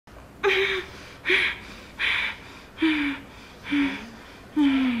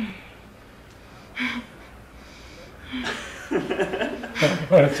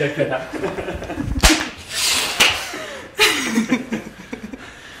want to check it out.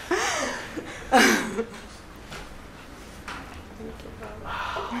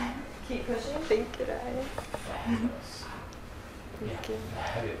 Keep pushing. Thank you, Ryan. Thank you.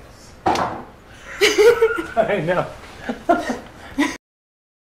 I know.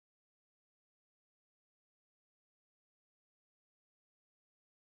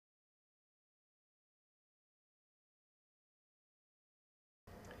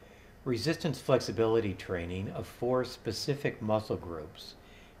 Resistance flexibility training of 4 specific muscle groups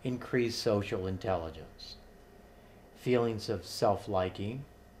increase social intelligence. Feelings of self-liking,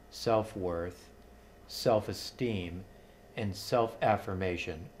 self-worth, self-esteem, and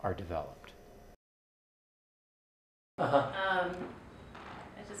self-affirmation are developed. I've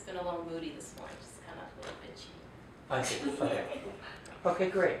just been a little moody this morning, just kind of a little bitchy. I see. Okay. Okay,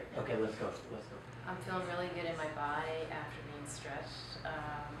 great. Okay, let's go. I'm feeling really good in my body after being stretched.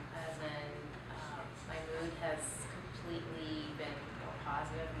 As in, my mood has completely been more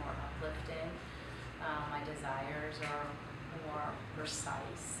positive, more uplifting. My desires are more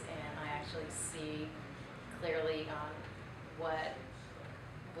precise, and I actually see clearly on what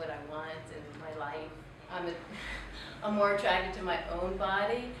I want in my life. I'm more attracted to my own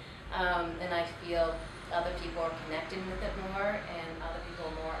body, and I feel other people are connecting with it more, and other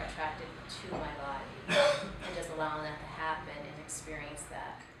people are more attracted to my body, and just allowing that to happen and experience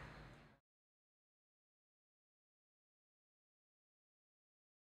that.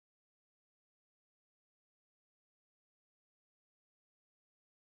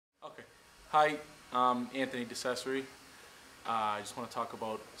 Okay. Hi, I'm Anthony DeCesare. I just want to talk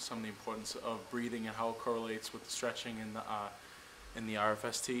about some of the importance of breathing and how it correlates with the stretching in the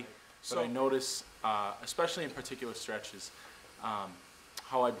RFST. So I notice, especially in particular stretches,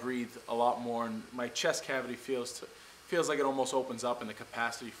 how I breathe a lot more, and my chest cavity feels like it almost opens up, and the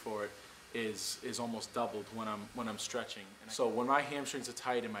capacity for it is almost doubled when I'm stretching. And so when my hamstrings are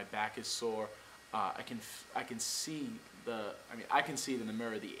tight and my back is sore, I can see I can see it in the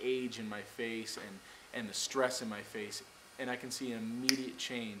mirror, the age in my face and the stress in my face, and I can see an immediate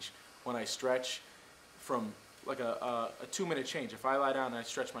change when I stretch from like a 2-minute change. If I lie down and I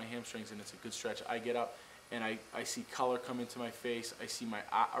stretch my hamstrings and it's a good stretch, I get up and I see color come into my face. I see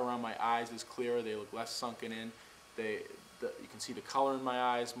around my eyes is clearer. They look less sunken in. You can see the color in my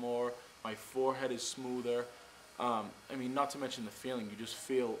eyes more. My forehead is smoother. I mean, not to mention the feeling. You just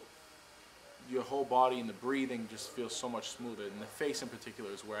feel your whole body, and the breathing just feels so much smoother. And the face in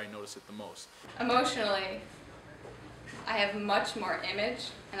particular is where I notice it the most. Emotionally, I have much more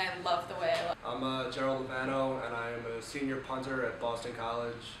image, and I love the way I look. I'm Gerald Levano, and I am a senior punter at Boston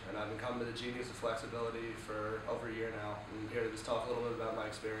College, and I've been coming to the Genius of Flexibility for over a year now. I'm here to just talk a little bit about my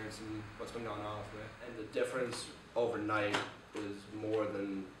experience and what's been going on with me. And the difference overnight is more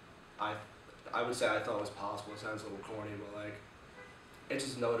than I would say I thought was possible. It sounds a little corny, but like, it's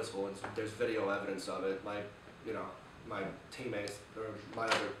just noticeable. There's video evidence of it. My teammates, or my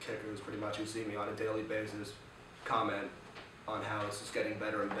other kickers pretty much, who see me on a daily basis, comment on how it's just getting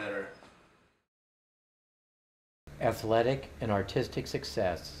better and better. Athletic and artistic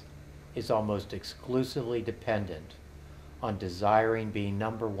success is almost exclusively dependent on desiring being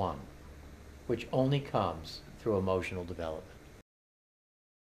number one, which only comes through emotional development.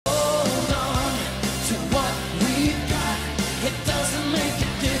 Hold on to what we've got. It doesn't make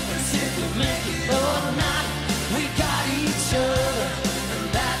a difference if we make it or not. We got each other, and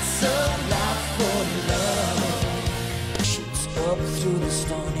that's a lot for love. Shoots up through the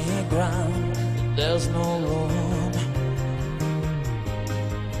stony ground. There's no room,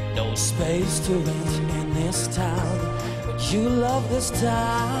 no space to rent in this town. But you love this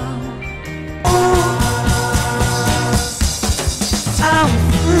town.